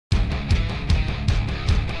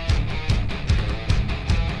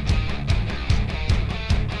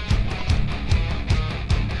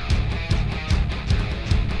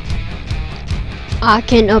I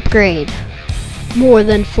can upgrade more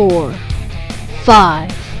than 4,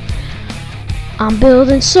 5. I'm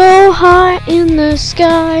building so high in the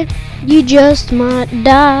sky, you just might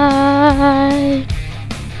die.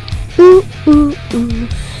 Ooh, ooh, ooh.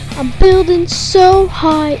 I'm building so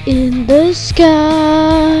high in the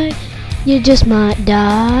sky, you just might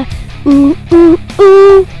die. Ooh, ooh,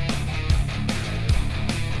 ooh.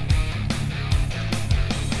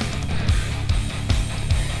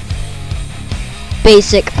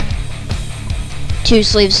 Basic. 2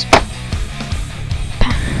 sleeves.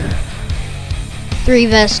 3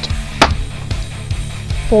 vest.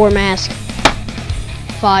 4 mask.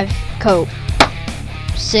 5 coat.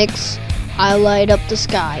 6 I light up the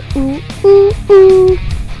sky. Ooh, ooh, ooh.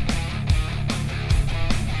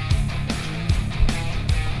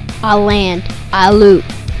 I land. I loot.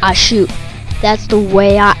 I shoot. That's the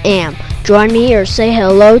way I am. Join me or say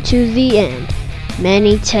hello to the end.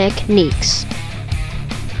 Many techniques.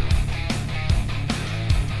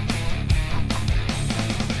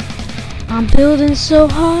 I'm building so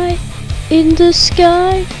high in the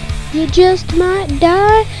sky, you just might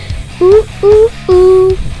die. Ooh, ooh,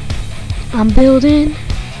 ooh. I'm building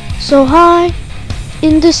so high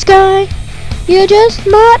in the sky, you just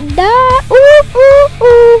might die. Ooh, ooh,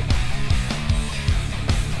 ooh.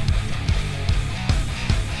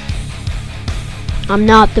 I'm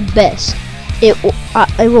not the best.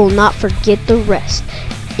 I will not forget the rest.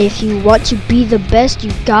 If you want to be the best,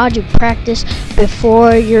 you got to practice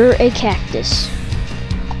before you're a cactus.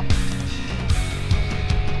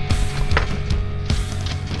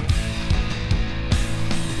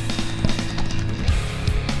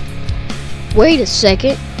 Wait a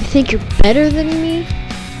second, you think you're better than me?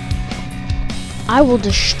 I will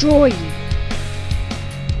destroy you.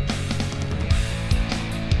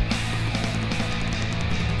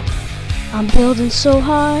 I'm building so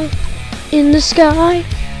high in the sky,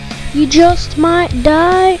 you just might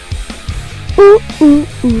die. Ooh, ooh,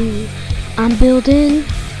 ooh. I'm building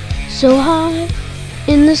so high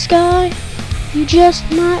in the sky, you just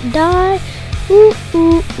might die. Ooh,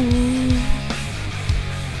 ooh, ooh.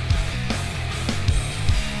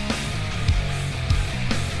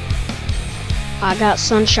 I got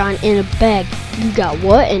sunshine in a bag. You got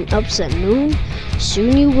what? An upset moon?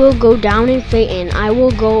 Soon you will go down in fate and I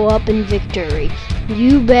will go up in victory.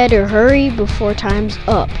 You better hurry before time's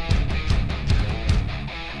up.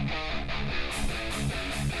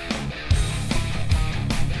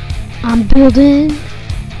 I'm building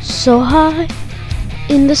so high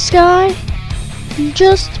in the sky, you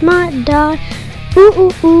just might die. Ooh,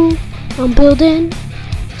 ooh, ooh. I'm building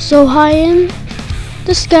so high in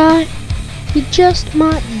the sky, you just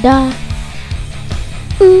might die.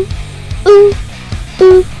 Ooh, ooh,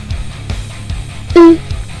 ooh, ooh,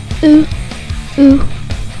 ooh, ooh.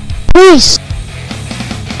 Peace.